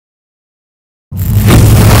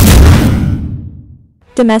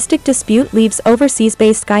Domestic dispute leaves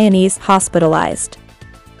overseas-based Guyanese hospitalized.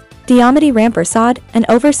 Deomattie Rampersaud, an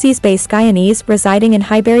overseas-based Guyanese residing in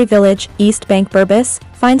Highbury Village, East Bank Berbice,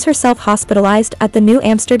 finds herself hospitalized at the new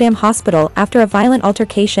Amsterdam Hospital after a violent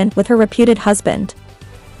altercation with her reputed husband.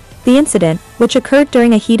 The incident, which occurred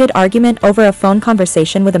during a heated argument over a phone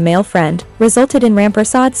conversation with a male friend, resulted in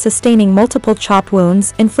Rampersaud sustaining multiple chop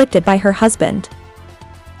wounds inflicted by her husband.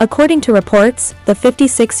 According to reports, the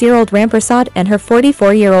 56-year-old Rampersaud and her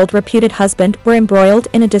 44-year-old reputed husband were embroiled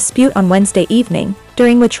in a dispute on Wednesday evening,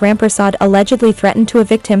 during which Rampersaud allegedly threatened to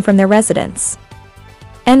evict him from their residence.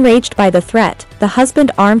 Enraged by the threat, the husband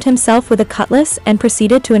armed himself with a cutlass and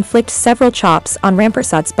proceeded to inflict several chops on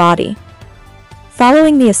Rampersaud's body.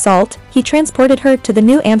 Following the assault, he transported her to the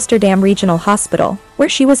new Amsterdam Regional Hospital, where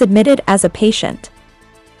she was admitted as a patient.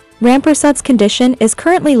 Rampersaud's condition is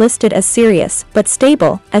currently listed as serious but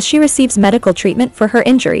stable as she receives medical treatment for her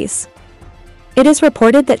injuries. It is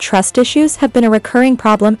reported that trust issues have been a recurring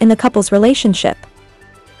problem in the couple's relationship.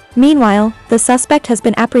 Meanwhile, the suspect has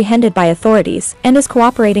been apprehended by authorities and is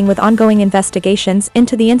cooperating with ongoing investigations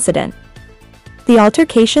into the incident. The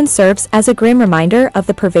altercation serves as a grim reminder of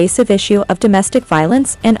the pervasive issue of domestic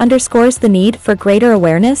violence and underscores the need for greater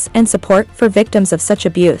awareness and support for victims of such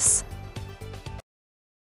abuse.